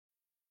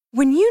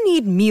When you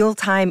need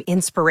mealtime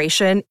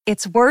inspiration,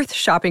 it's worth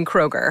shopping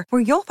Kroger,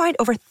 where you'll find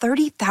over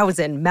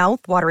 30,000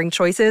 mouth-watering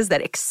choices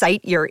that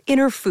excite your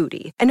inner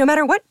foodie. And no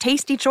matter what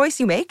tasty choice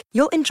you make,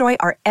 you'll enjoy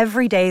our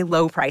everyday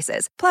low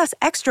prices, plus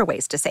extra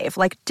ways to save,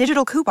 like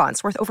digital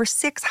coupons worth over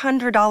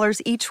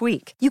 $600 each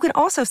week. You can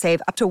also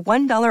save up to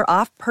 $1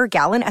 off per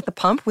gallon at the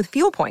pump with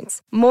fuel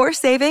points. More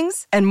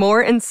savings and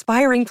more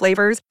inspiring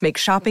flavors make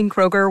shopping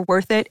Kroger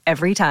worth it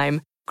every time.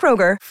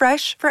 Kroger,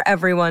 fresh for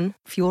everyone.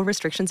 Fuel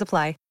restrictions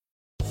apply.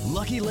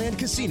 Lucky Land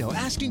Casino,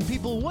 asking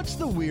people, what's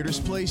the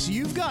weirdest place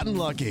you've gotten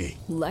lucky?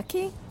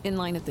 Lucky? In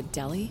line at the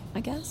deli, I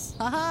guess?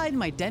 Aha, in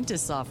my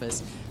dentist's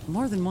office.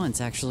 More than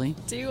once, actually.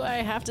 Do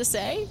I have to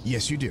say?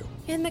 Yes, you do.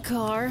 In the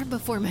car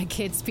before my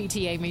kids'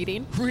 PTA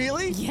meeting.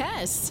 Really?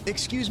 Yes.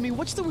 Excuse me,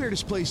 what's the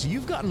weirdest place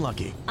you've gotten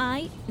lucky?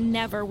 I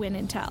never win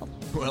and tell.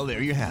 Well,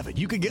 there you have it.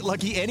 You can get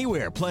lucky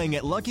anywhere, playing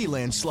at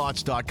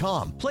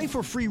LuckyLandSlots.com. Play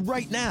for free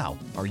right now.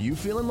 Are you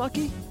feeling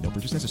lucky? No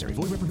purchase necessary.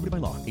 Void where prohibited by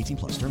law. 18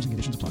 plus. Terms and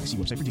conditions apply. See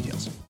website for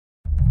details.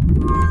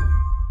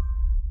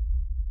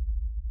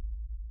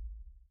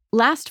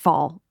 Last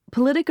fall,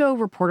 Politico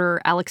reporter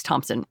Alex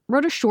Thompson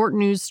wrote a short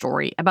news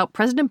story about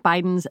President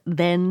Biden's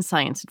then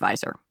science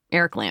advisor,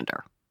 Eric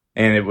Lander.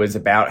 And it was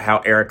about how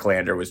Eric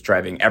Lander was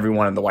driving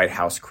everyone in the White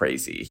House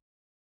crazy.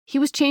 He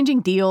was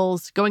changing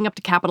deals, going up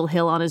to Capitol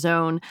Hill on his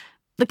own,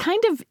 the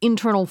kind of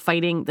internal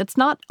fighting that's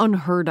not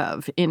unheard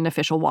of in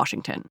official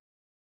Washington.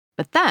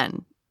 But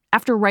then,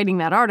 after writing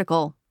that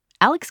article,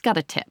 Alex got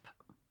a tip.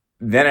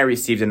 Then I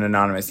received an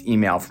anonymous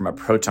email from a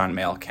Proton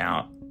Mail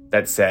account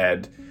that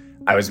said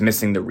I was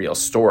missing the real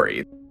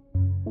story.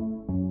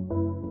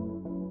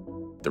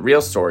 The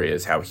real story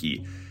is how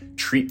he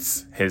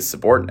treats his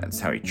subordinates,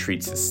 how he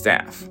treats his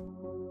staff.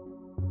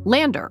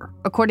 Lander,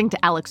 according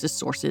to Alex's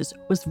sources,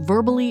 was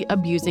verbally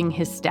abusing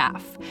his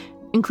staff,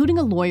 including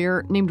a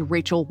lawyer named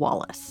Rachel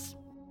Wallace.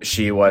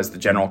 She was the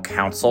general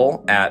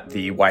counsel at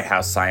the White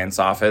House Science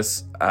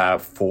Office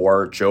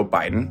for Joe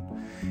Biden.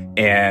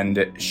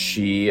 And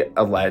she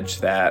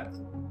alleged that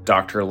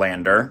Dr.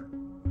 Lander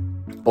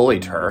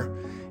bullied her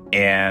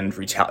and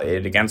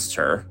retaliated against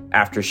her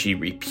after she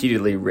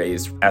repeatedly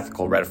raised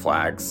ethical red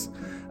flags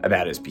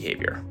about his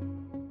behavior.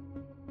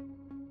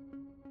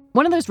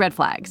 One of those red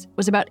flags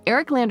was about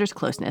Eric Lander's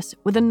closeness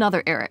with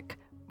another Eric,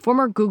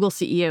 former Google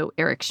CEO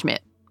Eric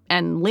Schmidt,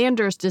 and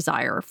Lander's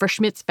desire for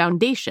Schmidt's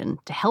foundation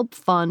to help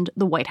fund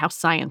the White House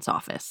Science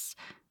Office.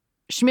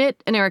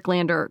 Schmidt and Eric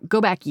Lander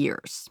go back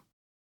years.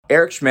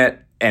 Eric Schmidt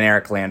and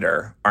Eric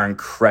Lander are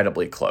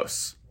incredibly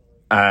close.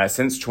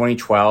 Since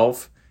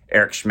 2012,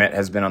 Eric Schmidt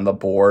has been on the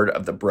board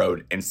of the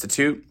Broad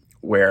Institute,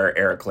 where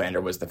Eric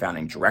Lander was the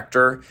founding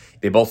director.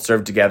 They both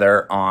served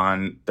together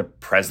on the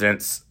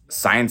president's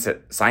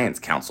Science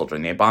Council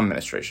during the Obama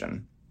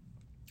administration.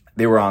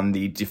 They were on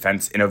the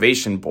Defense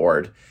Innovation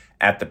Board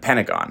at the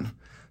Pentagon.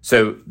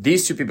 So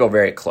these two people are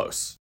very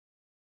close.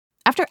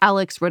 After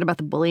Alex wrote about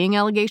the bullying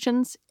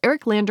allegations,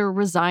 Eric Lander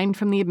resigned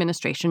from the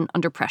administration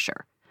under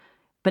pressure.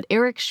 But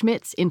Eric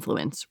Schmidt's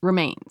influence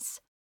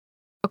remains.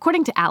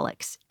 According to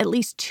Alex, at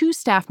least 2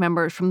 staff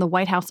members from the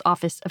White House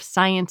Office of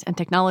Science and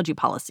Technology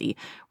Policy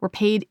were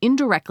paid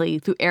indirectly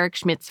through Eric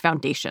Schmidt's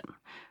foundation.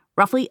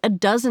 Roughly a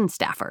dozen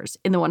staffers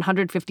in the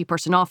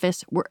 150-person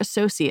office were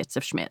associates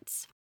of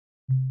Schmidt's.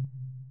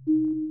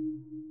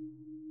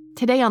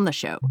 Today on the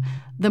show,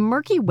 the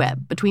murky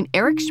web between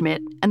Eric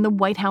Schmidt and the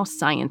White House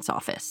Science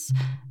Office.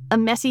 A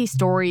messy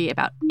story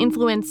about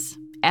influence,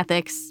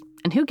 ethics,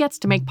 and who gets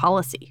to make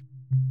policy.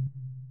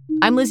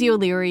 I'm Lizzie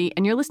O'Leary,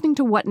 and you're listening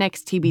to What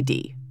Next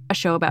TBD, a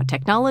show about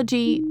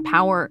technology,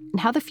 power, and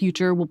how the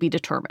future will be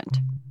determined.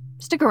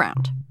 Stick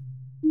around.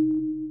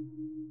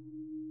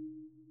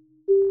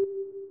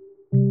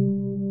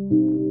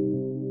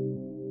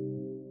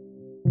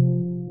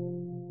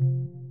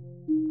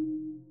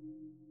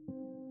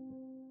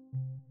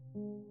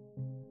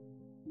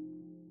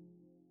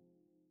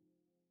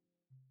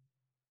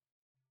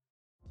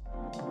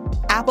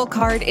 Apple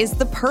Card is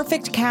the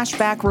perfect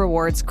cashback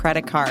rewards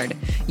credit card.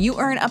 You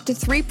earn up to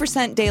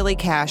 3% daily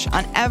cash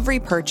on every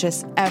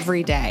purchase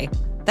every day.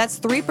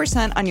 That's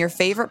 3% on your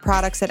favorite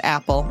products at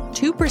Apple,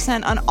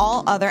 2% on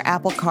all other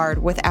Apple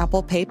Card with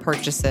Apple Pay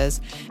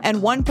purchases, and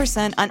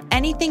 1% on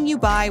anything you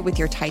buy with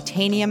your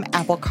titanium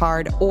Apple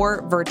Card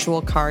or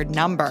virtual card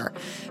number.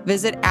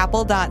 Visit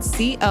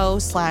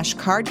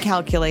apple.co/card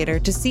calculator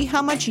to see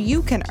how much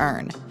you can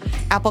earn.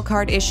 Apple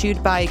Card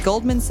issued by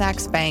Goldman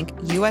Sachs Bank,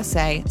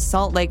 USA,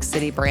 Salt Lake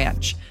City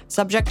branch.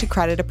 Subject to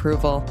credit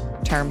approval.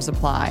 Terms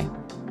apply.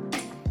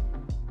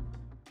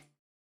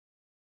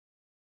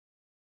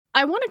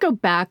 I want to go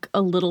back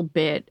a little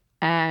bit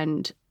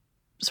and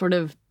sort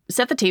of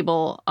set the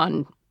table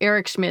on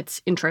Eric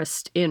Schmidt's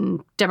interest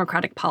in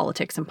democratic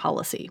politics and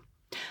policy.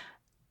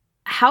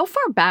 How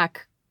far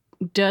back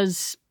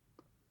does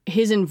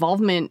his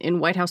involvement in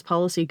White House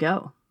policy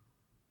go?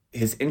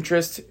 His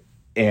interest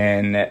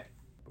in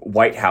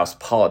White House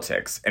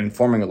politics and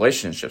forming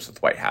relationships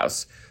with White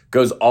House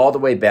goes all the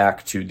way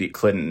back to the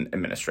Clinton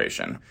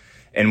administration,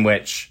 in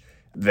which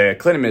the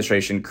Clinton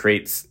administration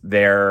creates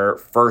their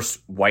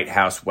first White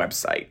House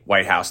website,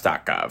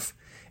 whitehouse.gov.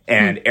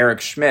 And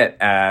Eric Schmidt,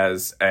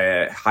 as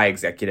a high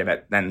executive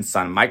at then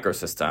Sun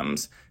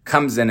Microsystems,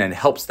 comes in and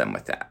helps them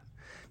with that.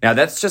 Now,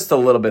 that's just a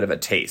little bit of a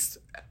taste.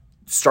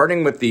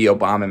 Starting with the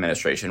Obama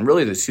administration,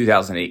 really the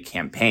 2008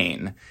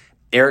 campaign,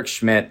 Eric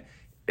Schmidt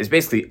is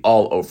basically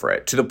all over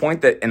it, to the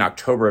point that in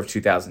October of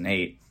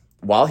 2008,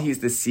 while he's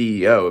the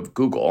CEO of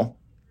Google,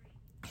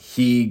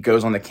 he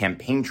goes on the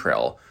campaign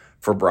trail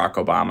for Barack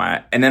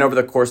Obama. And then over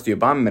the course of the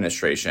Obama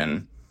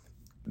administration,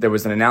 there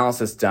was an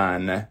analysis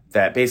done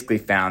that basically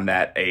found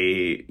that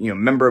a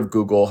member of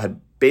Google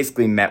had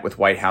basically met with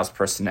White House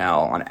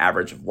personnel on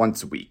average of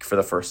once a week for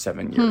the first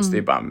 7 years of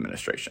the Obama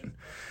administration.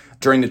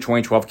 During the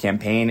 2012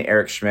 campaign,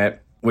 Eric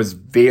Schmidt was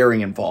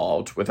very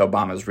involved with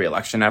Obama's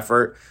reelection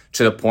effort,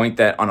 to the point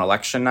that on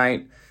election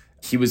night,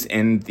 he was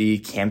in the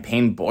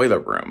campaign boiler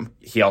room.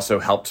 He also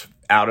helped,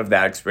 out of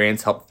that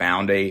experience, help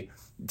found a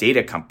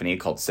data company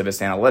called Civis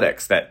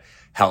Analytics that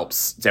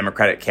helps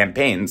Democratic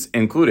campaigns,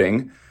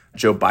 including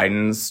Joe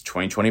Biden's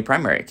 2020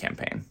 primary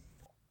campaign.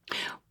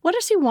 What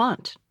does he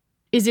want?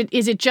 Is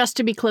it just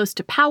to be close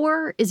to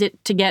power? Is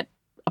it to get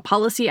a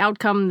policy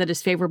outcome that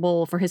is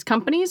favorable for his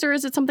companies, or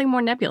is it something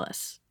more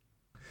nebulous?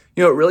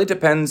 It really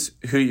depends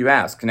who you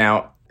ask.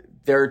 Now,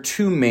 there are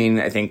two main,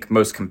 I think,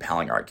 most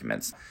compelling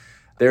arguments.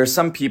 There are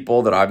some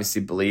people that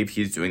obviously believe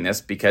he's doing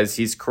this because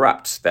he's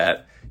corrupt,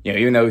 that,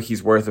 even though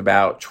he's worth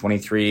about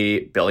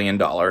 $23 billion,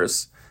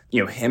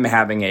 him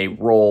having a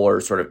role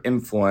or sort of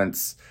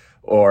influence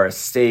or a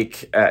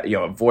stake,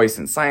 a voice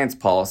in science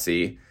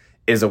policy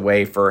is a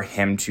way for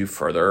him to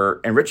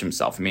further enrich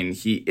himself. I mean,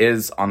 he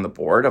is on the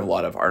board of a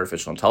lot of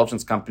artificial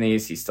intelligence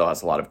companies. He still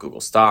has a lot of Google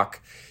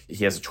stock.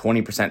 He has a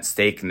 20%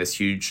 stake in this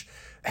huge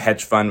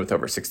hedge fund with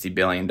over $60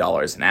 billion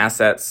in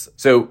assets.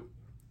 So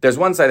there's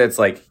one side that's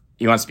like,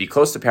 he wants to be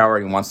close to power.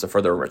 He wants to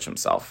further enrich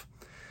himself.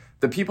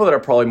 The people that are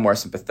probably more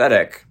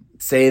sympathetic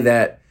say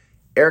that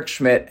Eric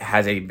Schmidt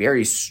has a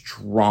very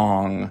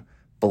strong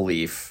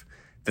belief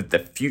that the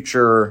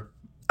future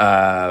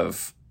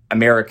of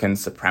American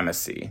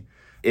supremacy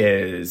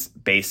is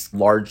based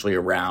largely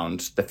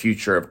around the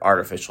future of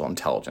artificial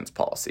intelligence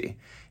policy.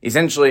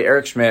 Essentially,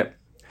 Eric Schmidt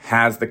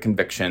has the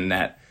conviction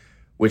that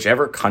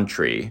whichever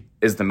country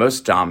is the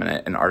most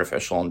dominant in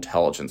artificial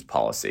intelligence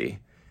policy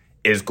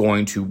is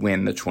going to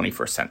win the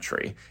 21st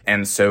century.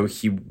 And so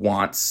he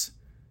wants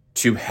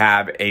to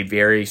have a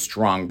very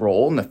strong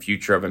role in the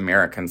future of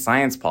American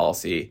science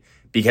policy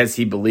because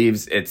he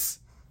believes it's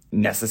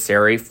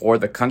necessary for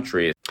the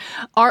country.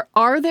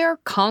 Are there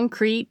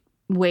concrete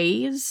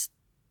ways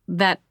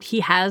that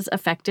he has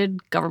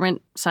affected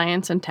government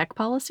science and tech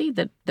policy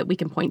that we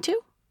can point to?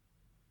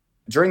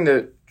 During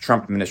the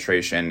Trump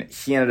administration,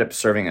 he ended up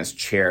serving as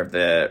chair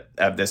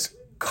of this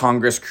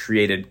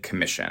Congress-created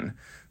commission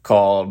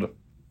called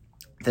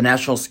the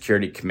National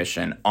Security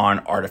Commission on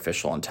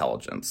Artificial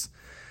Intelligence.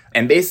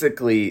 And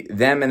basically,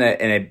 them and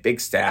a big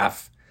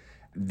staff,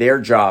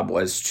 their job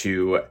was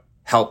to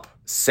help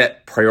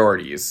set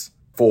priorities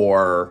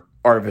for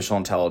artificial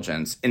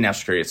intelligence in national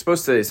security. It's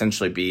supposed to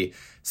essentially be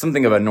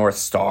something of a North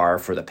Star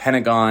for the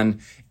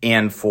Pentagon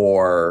and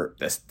for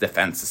this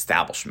defense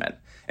establishment.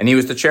 And he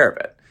was the chair of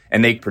it.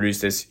 And they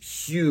produced this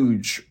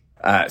huge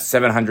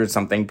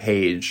 700-something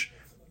page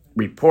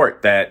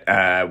report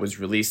that was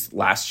released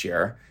last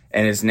year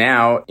and is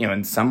now,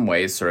 in some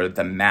ways, sort of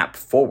the map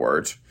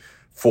forward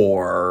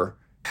for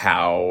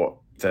how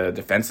the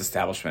defense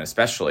establishment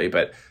especially,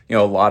 but, a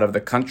lot of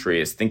the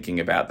country is thinking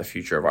about the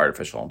future of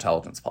artificial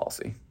intelligence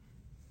policy.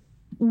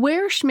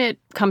 Where Schmidt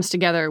comes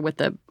together with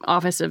the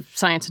Office of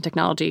Science and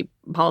Technology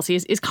Policy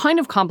is kind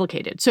of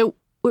complicated. So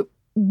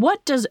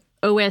what does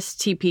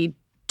OSTP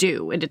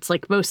do in its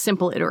most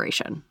simple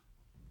iteration?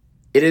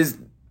 It is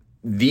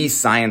the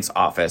science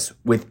office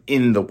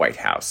within the White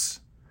House.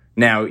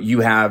 Now,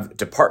 you have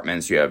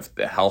departments. You have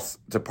the health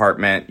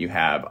department. You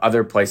have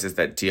other places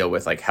that deal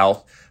with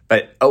health.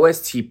 But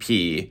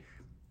OSTP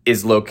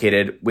is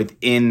located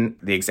within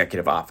the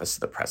executive office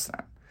of the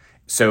president.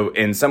 So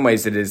in some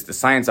ways, it is the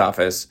science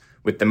office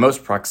with the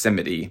most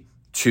proximity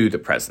to the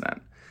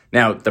president.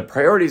 Now, the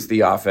priorities of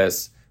the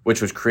office,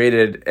 which was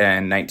created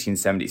in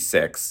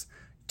 1976,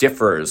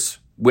 differs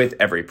with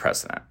every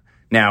president.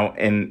 Now,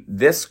 in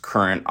this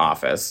current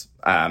office,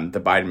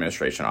 the Biden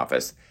administration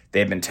office,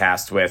 they've been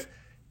tasked with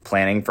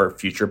planning for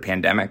future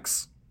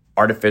pandemics,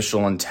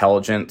 artificial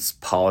intelligence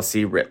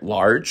policy writ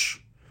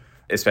large,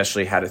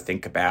 especially how to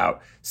think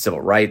about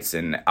civil rights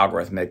and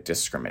algorithmic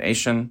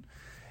discrimination.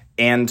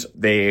 And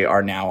they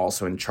are now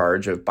also in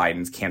charge of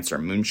Biden's cancer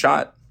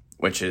moonshot,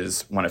 which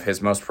is one of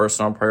his most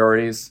personal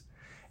priorities,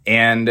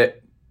 and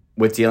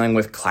with dealing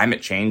with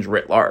climate change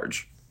writ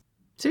large.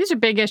 So these are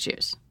big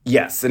issues.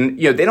 Yes. And,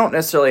 they don't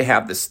necessarily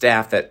have the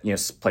staff that,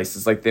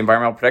 places like the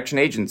Environmental Protection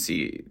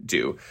Agency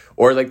do,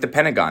 or like the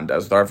Pentagon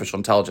does with artificial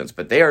intelligence.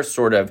 But they are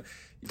sort of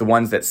the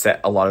ones that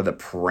set a lot of the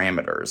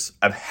parameters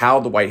of how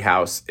the White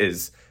House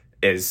is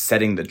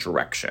setting the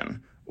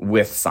direction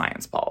with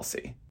science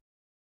policy.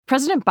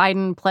 President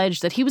Biden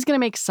pledged that he was going to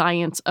make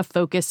science a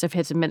focus of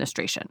his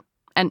administration.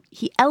 and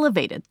he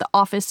elevated the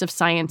Office of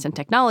Science and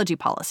Technology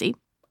Policy,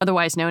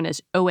 otherwise known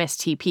as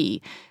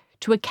OSTP,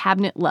 to a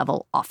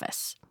cabinet-level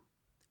office.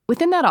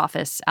 Within that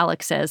office,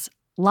 Alex says,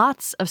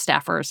 lots of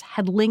staffers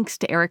had links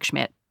to Eric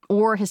Schmidt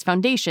or his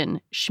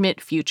foundation,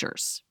 Schmidt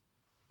Futures.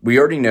 We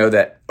already know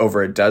that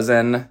over a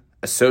dozen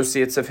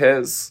associates of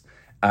his,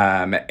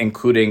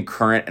 including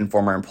current and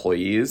former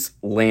employees,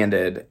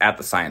 landed at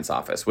the science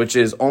office, which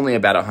is only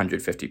about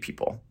 150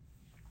 people.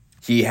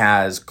 He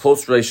has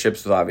close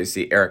relationships with,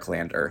 obviously, Eric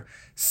Lander.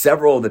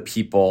 Several of the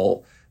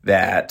people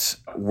that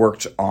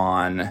worked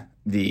on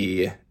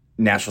the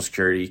National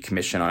Security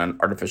Commission on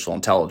Artificial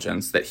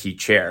Intelligence that he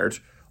chaired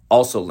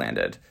also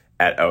landed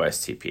at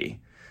OSTP.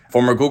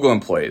 Former Google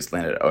employees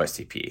landed at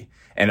OSTP.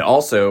 And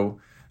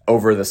also,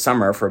 over the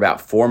summer, for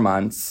about 4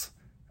 months,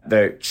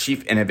 the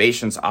chief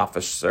innovations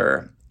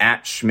officer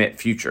at Schmidt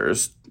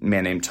Futures, a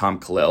man named Tom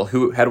Khalil,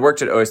 who had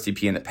worked at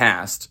OSTP in the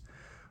past,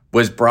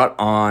 was brought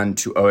on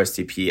to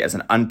OSTP as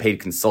an unpaid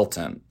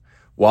consultant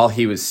while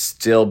he was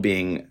still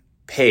being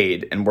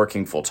paid and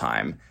working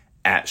full-time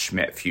at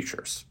Schmidt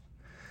Futures.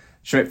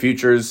 Schmidt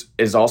Futures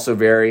is also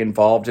very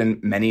involved in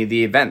many of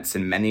the events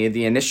and many of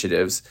the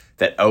initiatives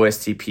that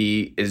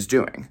OSTP is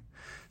doing.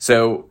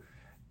 So,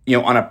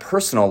 on a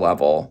personal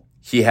level,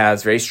 he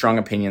has very strong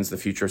opinions of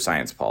the future of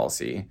science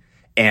policy,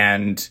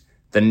 and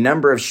the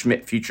number of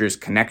Schmidt Futures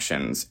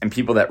connections and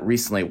people that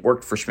recently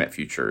worked for Schmidt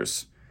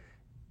Futures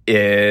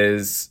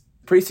is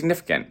pretty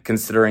significant,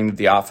 considering that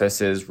the office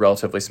is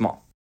relatively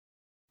small.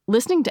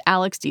 Listening to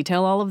Alex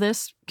detail all of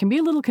this can be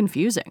a little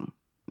confusing.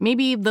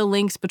 Maybe the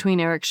links between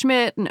Eric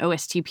Schmidt and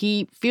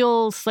OSTP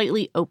feel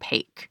slightly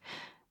opaque.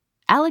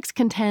 Alex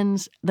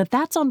contends that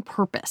that's on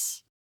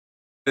purpose.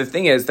 The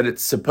thing is that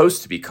it's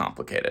supposed to be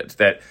complicated,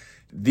 that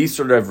these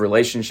sort of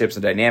relationships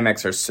and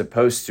dynamics are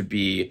supposed to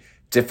be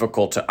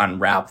difficult to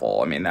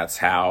unravel. I mean, that's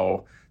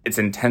how it's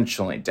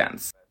intentionally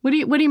dense. What do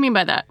you mean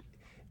by that?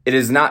 It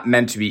is not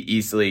meant to be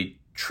easily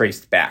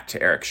traced back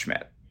to Eric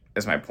Schmidt,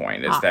 is my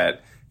point, is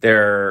that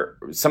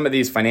some of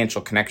these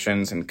financial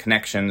connections and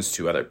connections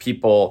to other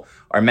people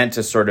are meant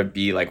to sort of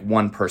be like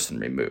one person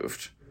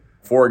removed.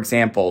 For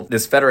example,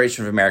 this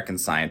Federation of American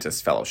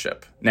Scientists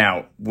Fellowship.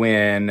 Now,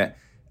 when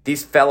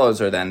these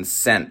fellows are then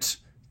sent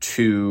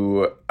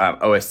to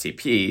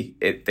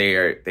OSTP,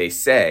 they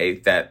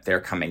say that they're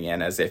coming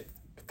in as a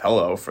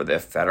fellow for the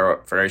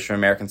Federation of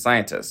American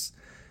Scientists.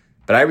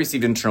 But I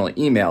received internal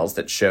emails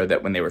that showed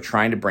that when they were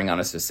trying to bring on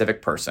a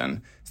specific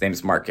person, his name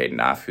is Mark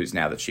Adenoff, who's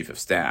now the chief of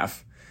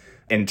staff,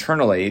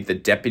 internally, the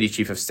deputy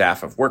chief of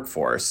staff of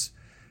workforce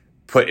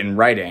put in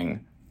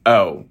writing,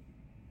 the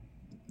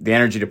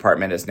energy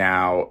department has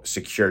now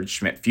secured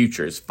Schmidt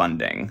Futures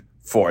funding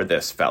for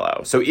this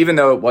fellow. So even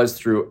though it was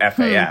through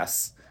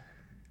FAS,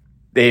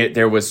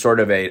 there was sort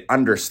of an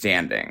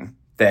understanding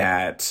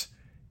that,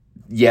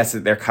 yes,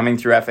 they're coming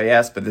through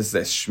FAS, but this is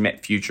a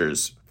Schmidt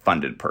Futures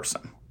funded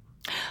person.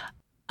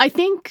 I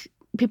think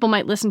people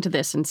might listen to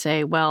this and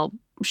say, well,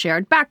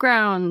 shared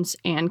backgrounds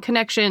and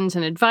connections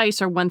and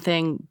advice are one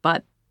thing,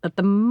 but that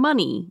the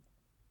money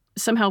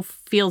somehow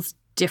feels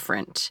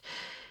different.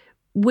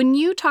 When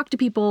you talk to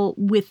people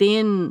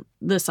within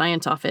the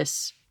science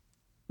office,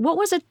 what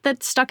was it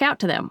that stuck out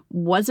to them?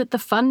 Was it the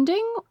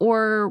funding,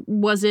 or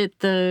was it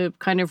the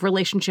kind of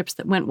relationships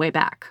that went way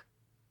back?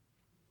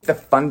 The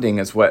funding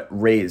is what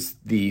raised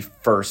the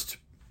first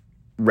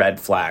red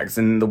flags.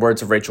 In the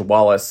words of Rachel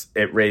Wallace,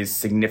 it raised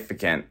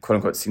significant, quote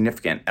unquote,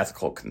 significant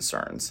ethical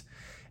concerns.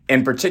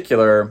 In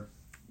particular,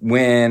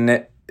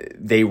 when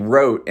they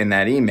wrote in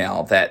that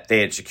email that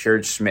they had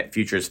secured Schmidt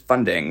Futures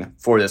funding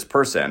for this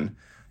person,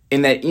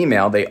 in that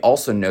email, they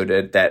also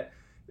noted that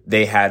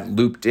they had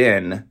looped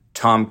in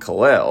Tom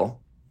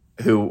Khalil,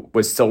 who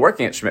was still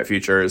working at Schmidt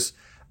Futures,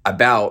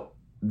 about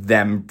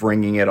them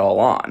bringing it all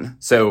on.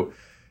 So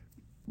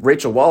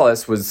Rachel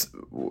Wallace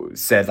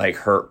said like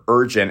her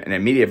urgent and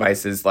immediate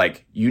advice is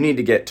like, you need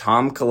to get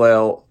Tom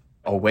Khalil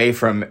away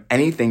from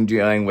anything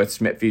dealing with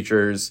Schmidt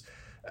Futures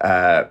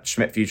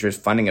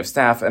funding of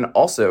staff. And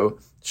also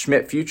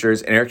Schmidt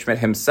Futures and Eric Schmidt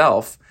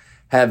himself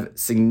have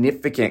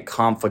significant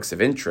conflicts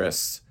of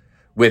interest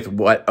with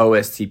what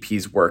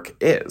OSTP's work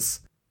is.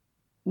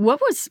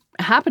 What was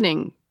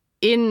happening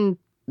in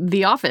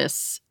the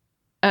office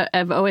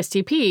of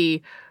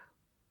OSTP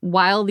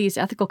while these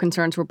ethical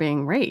concerns were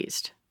being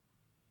raised?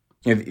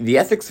 The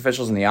ethics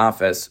officials in the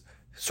office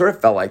sort of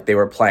felt like they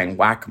were playing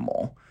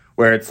whack-a-mole,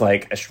 where it's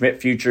like a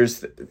Schmidt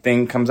Futures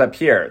thing comes up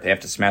here, they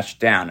have to smash it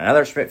down.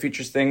 Another Schmidt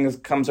Futures thing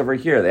comes over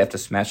here, they have to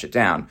smash it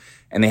down.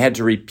 And they had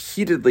to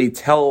repeatedly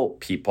tell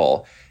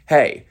people,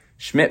 hey,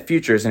 Schmidt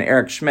Futures and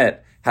Eric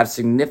Schmidt have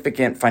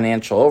significant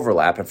financial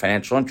overlap and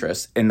financial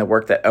interests in the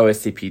work that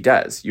OSTP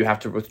does. You have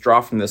to withdraw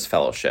from this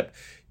fellowship.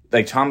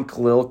 Like Tom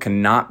Khalil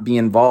cannot be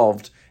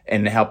involved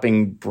in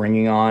helping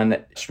bringing on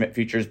Schmidt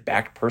Futures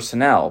backed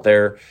personnel.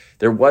 There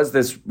was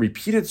this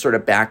repeated sort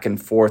of back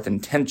and forth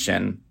and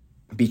tension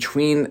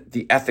between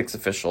the ethics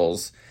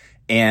officials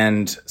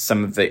and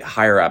some of the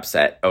higher ups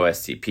at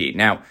OSTP.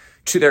 Now,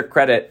 to their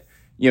credit,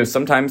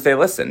 sometimes they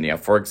listen.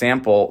 For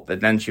example, the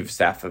then chief of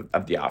staff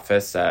of the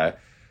office,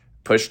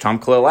 push Tom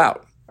Khalil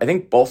out. I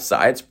think both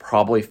sides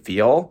probably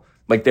feel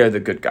like they're the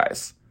good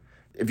guys.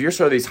 If you're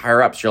sort of these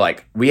higher ups, you're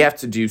like, we have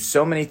to do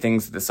so many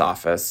things at this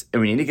office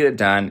and we need to get it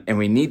done. And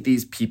we need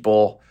these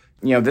people,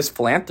 this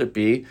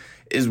philanthropy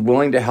is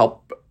willing to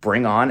help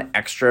bring on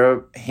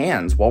extra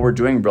hands while we're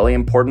doing really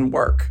important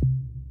work.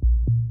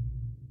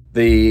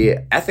 The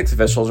ethics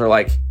officials are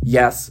like,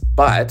 yes,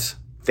 but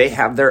they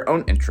have their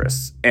own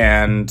interests.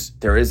 And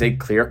there is a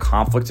clear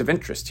conflict of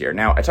interest here.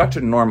 Now, I talked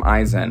to Norm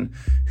Eisen,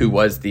 who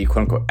was the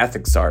quote unquote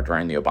ethics czar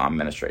during the Obama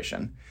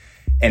administration.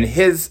 And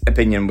his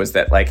opinion was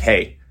that, like,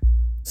 hey,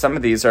 some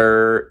of these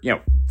are,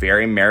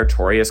 very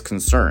meritorious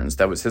concerns.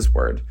 That was his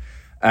word.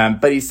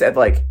 But he said,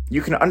 like,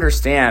 you can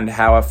understand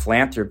how a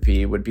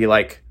philanthropy would be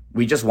like,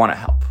 we just want to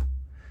help.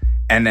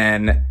 And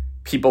then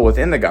people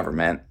within the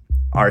government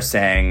are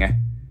saying,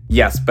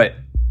 yes, but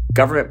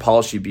government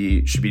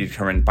policy should be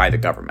determined by the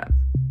government.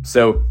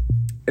 So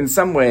in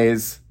some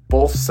ways,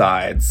 both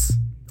sides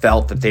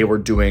felt that they were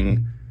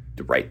doing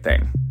the right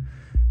thing.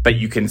 But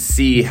you can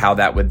see how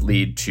that would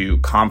lead to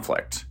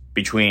conflict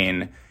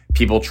between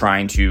people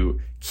trying to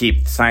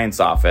keep the science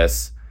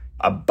office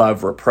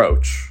above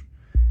reproach,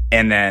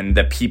 and then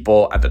the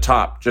people at the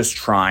top just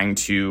trying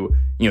to,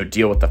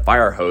 deal with the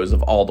fire hose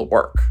of all the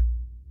work.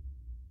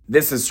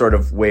 This is sort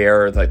of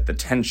where the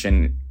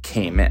tension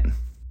came in.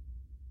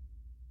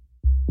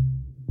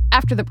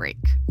 After the break,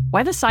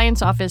 why the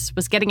science office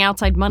was getting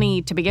outside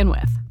money to begin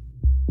with.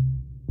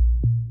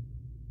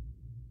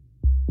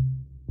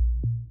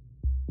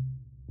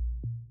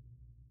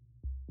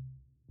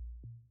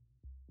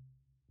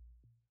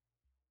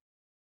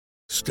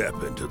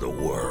 Step into the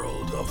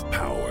world of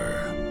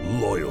power,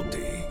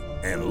 loyalty,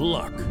 and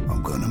luck.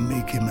 I'm gonna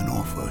make him an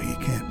offer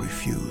he can't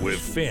refuse. With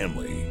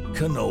family,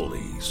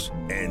 cannolis,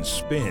 and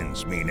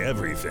spins mean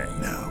everything.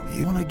 Now,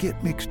 you wanna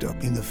get mixed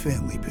up in the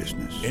family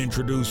business.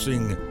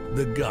 Introducing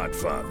The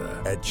Godfather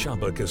at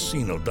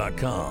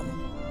ChumbaCasino.com.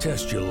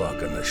 Test your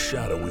luck in the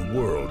shadowy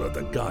world of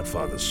The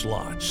Godfather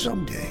slot.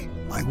 Someday,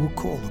 I will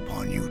call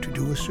upon you to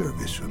do a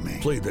service for me.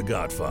 Play The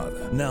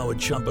Godfather now at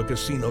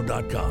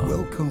ChumbaCasino.com.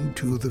 Welcome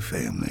to the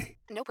family.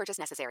 No purchase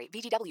necessary.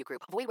 VGW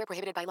Group. Void where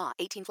prohibited by law.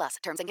 18+.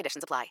 Terms and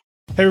conditions apply.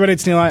 Hey everybody,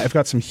 it's Neil. I've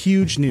got some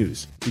huge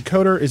news.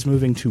 Decoder is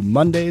moving to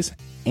Mondays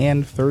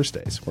and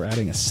Thursdays. We're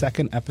adding a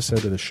second episode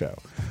to the show.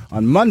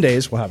 On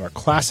Mondays, we'll have our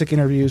classic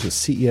interviews with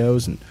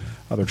CEOs and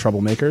other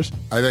troublemakers.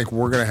 I think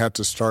we're going to have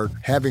to start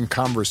having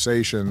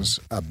conversations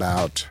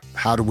about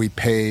how do we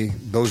pay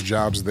those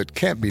jobs that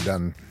can't be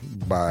done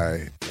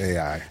by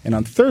AI. And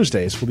on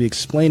Thursdays, we'll be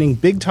explaining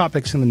big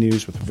topics in the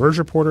news with Verge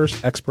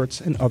reporters,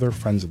 experts, and other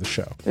friends of the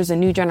show. There's a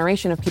new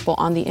generation of people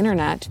on the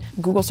internet.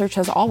 Google search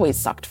has always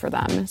sucked for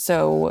them.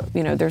 So,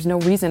 there's no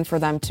reason for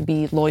them to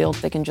be loyal.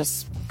 They can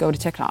just go to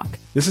TikTok.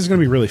 This is going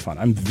to be really fun.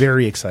 I'm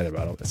very excited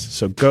about all this.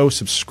 So go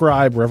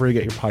subscribe wherever you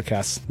get your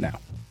podcasts now.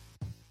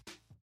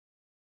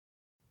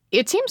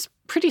 It seems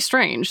pretty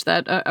strange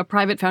that a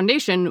private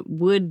foundation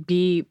would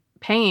be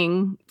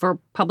paying for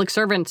public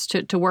servants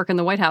to work in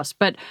the White House.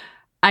 But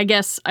I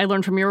guess I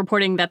learned from your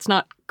reporting that's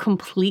not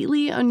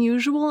completely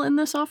unusual in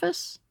this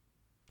office.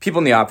 People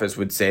in the office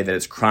would say that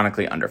it's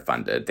chronically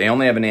underfunded. They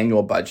only have an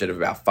annual budget of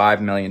about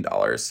 $5 million.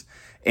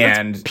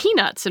 And that's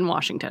peanuts in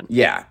Washington.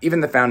 Yeah.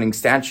 Even the founding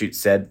statute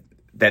said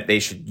that they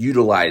should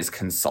utilize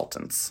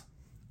consultants.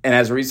 And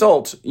as a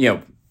result,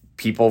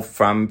 people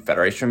from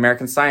Federation of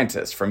American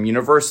Scientists, from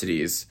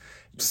universities,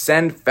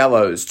 send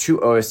fellows to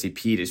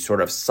OSCP to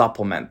sort of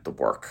supplement the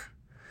work.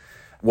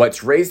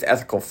 What's raised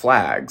ethical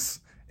flags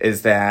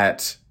is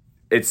that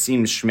it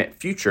seems Schmidt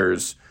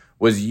Futures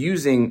was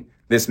using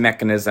this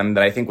mechanism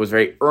that I think was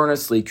very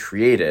earnestly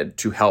created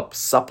to help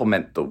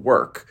supplement the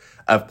work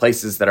of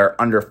places that are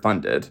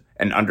underfunded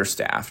and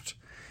understaffed,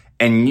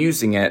 and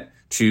using it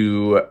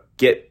to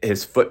get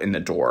his foot in the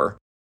door.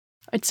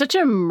 It's such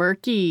a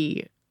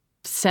murky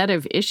set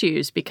of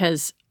issues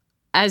because,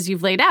 as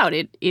you've laid out,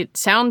 it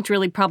sounds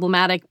really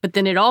problematic, but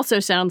then it also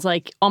sounds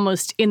like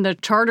almost in the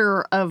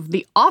charter of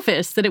the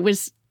office that it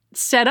was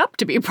set up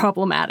to be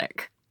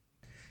problematic.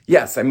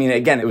 Yes. I mean,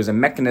 again, it was a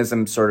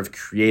mechanism sort of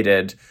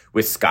created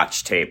with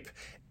Scotch tape.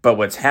 But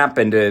what's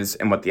happened is,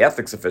 and what the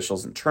ethics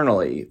officials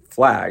internally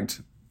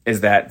flagged,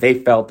 is that they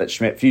felt that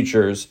Schmidt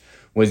Futures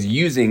was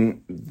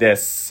using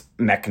this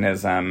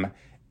mechanism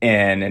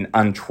in an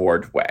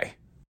untoward way.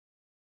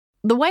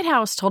 The White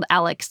House told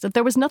Alex that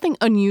there was nothing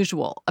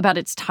unusual about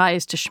its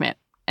ties to Schmidt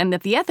and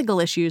that the ethical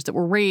issues that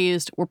were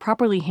raised were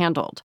properly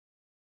handled.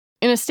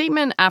 In a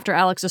statement after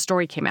Alex's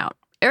story came out,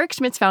 Eric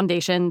Schmidt's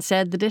foundation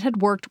said that it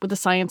had worked with the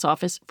science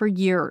office for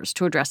years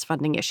to address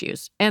funding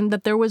issues and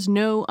that there was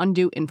no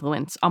undue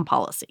influence on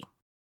policy.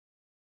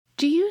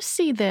 Do you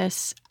see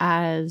this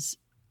as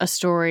a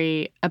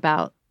story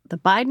about the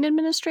Biden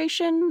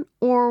administration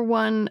or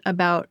one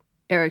about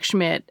Eric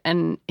Schmidt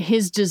and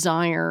his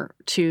desire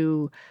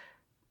to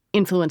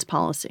influence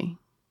policy?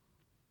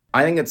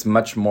 I think it's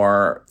much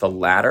more the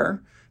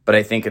latter, but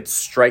I think it's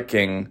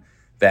striking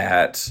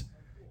that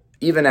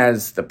even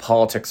as the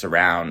politics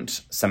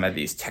around some of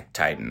these tech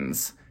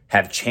titans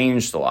have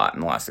changed a lot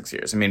in the last 6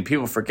 years. I mean,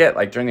 people forget,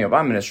 like during the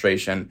Obama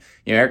administration,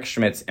 Eric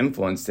Schmidt's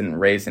influence didn't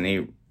raise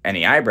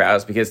any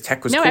eyebrows because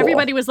tech was cool. No,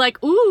 everybody was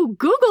like, ooh,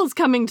 Google's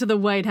coming to the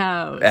White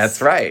House.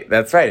 That's right.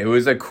 It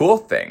was a cool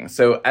thing.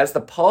 So as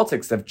the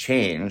politics have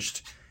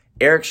changed,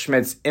 Eric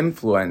Schmidt's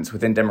influence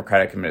within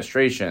Democratic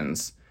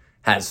administrations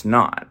has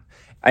not.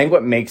 I think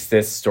what makes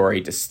this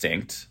story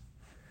distinct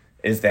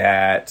is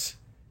that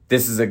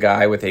this is a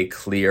guy with a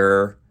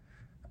clear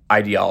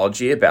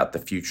ideology about the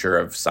future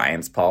of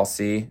science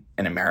policy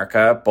in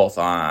America, both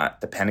on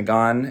the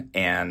Pentagon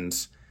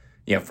and,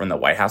 from the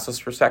White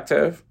House's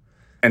perspective.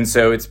 And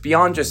so it's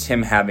beyond just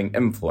him having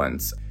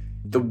influence.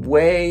 The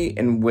way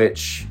in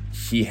which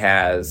he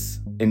has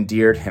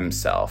endeared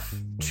himself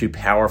to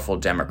powerful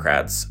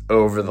Democrats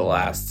over the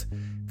last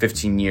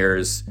 15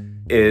 years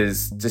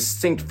is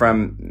distinct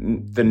from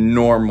the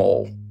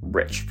normal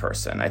rich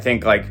person. I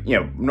think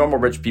normal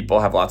rich people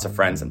have lots of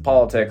friends in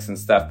politics and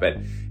stuff, but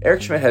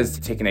Eric Schmidt has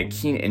taken a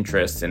keen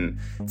interest in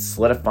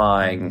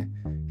solidifying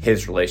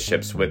his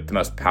relationships with the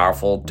most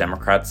powerful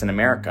Democrats in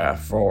America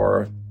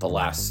for the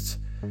last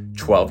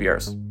 12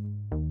 years.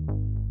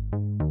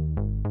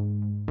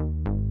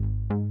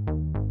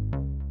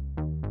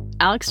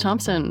 Alex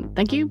Thompson,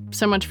 thank you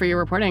so much for your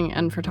reporting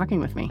and for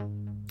talking with me.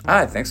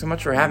 Thanks so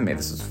much for having me.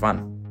 This was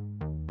fun.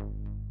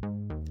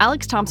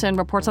 Alex Thompson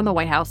reports on the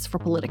White House for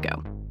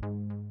Politico.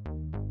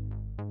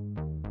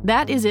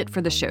 That is it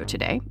for the show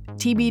today.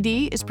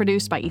 TBD is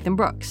produced by Ethan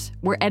Brooks.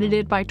 We're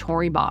edited by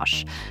Tori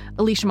Bosch.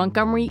 Alicia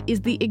Montgomery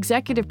is the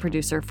executive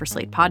producer for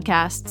Slate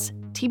Podcasts.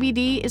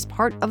 TBD is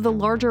part of the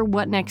larger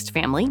What Next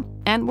family,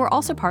 and we're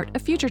also part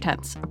of Future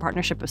Tense, a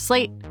partnership of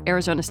Slate,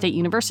 Arizona State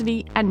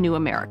University, and New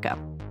America.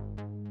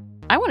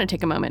 I want to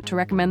take a moment to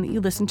recommend that you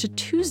listen to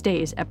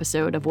Tuesday's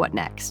episode of What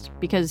Next,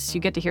 because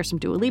you get to hear some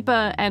Dua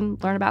Lipa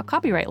and learn about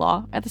copyright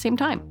law at the same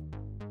time.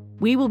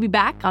 We will be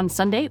back on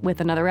Sunday with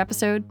another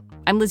episode.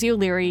 I'm Lizzie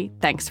O'Leary.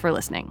 Thanks for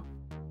listening.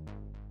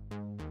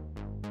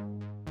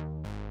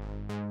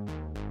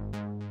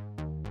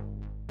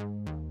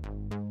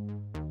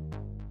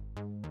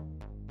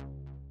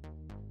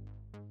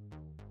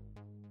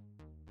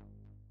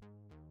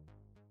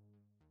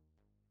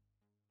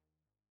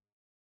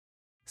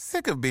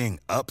 Sick of being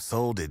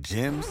upsold at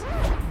gyms?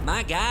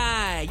 My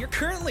guy, you're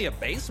currently a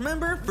base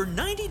member? For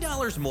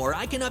 $90 more,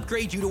 I can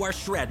upgrade you to our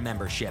Shred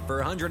membership.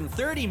 For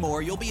 $130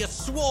 more, you'll be a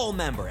Swole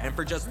member. And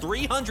for just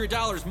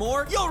 $300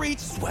 more, you'll reach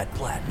Sweat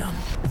Platinum.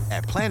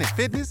 At Planet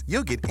Fitness,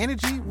 you'll get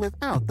energy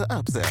without the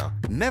upsell.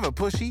 Never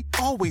pushy,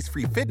 always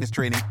free fitness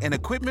training and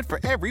equipment for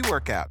every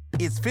workout.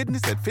 It's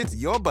fitness that fits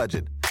your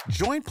budget.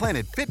 Join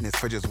Planet Fitness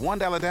for just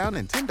 $1 down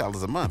and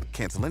 $10 a month.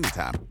 Cancel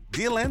anytime.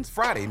 Deal ends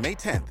Friday, May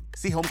 10th.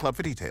 See Home Club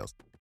for details.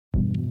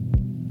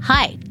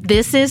 Hi,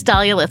 this is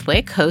Dahlia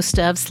Lithwick, host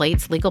of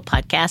Slate's legal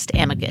podcast,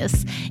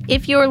 Amicus.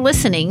 If you're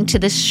listening to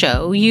this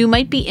show, you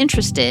might be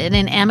interested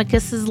in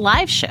Amicus's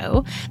live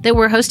show that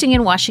we're hosting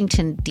in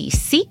Washington,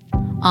 D.C.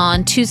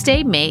 on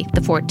Tuesday, May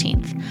the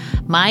 14th.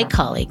 My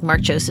colleague,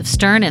 Mark Joseph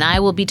Stern, and I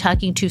will be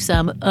talking to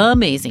some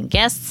amazing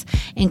guests,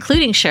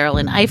 including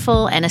Sherrilyn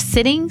Ifill and a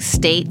sitting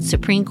state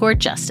Supreme Court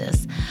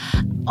justice,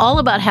 all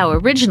about how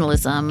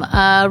originalism,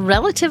 a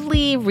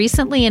relatively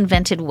recently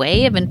invented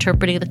way of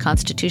interpreting the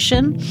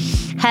Constitution,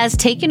 has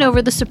taken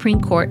over the Supreme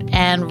Court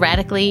and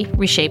radically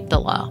reshaped the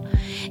law.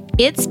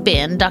 It's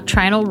been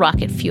doctrinal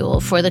rocket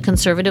fuel for the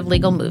conservative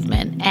legal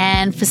movement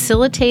and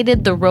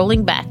facilitated the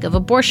rolling back of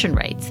abortion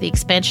rights, the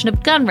expansion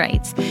of gun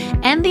rights,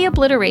 and the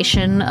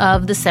obliteration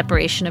of the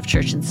separation of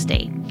church and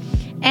state.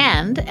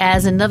 And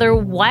as another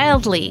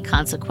wildly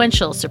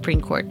consequential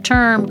Supreme Court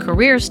term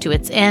careers to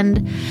its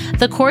end,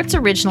 the court's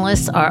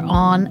originalists are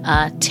on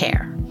a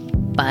tear.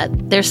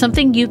 But there's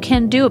something you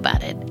can do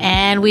about it,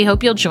 and we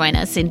hope you'll join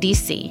us in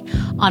D.C.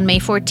 on May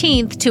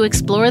 14th to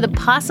explore the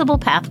possible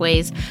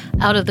pathways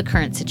out of the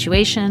current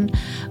situation.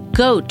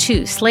 Go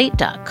to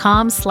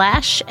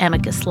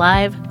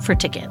slate.com/amicuslive for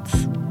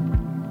tickets.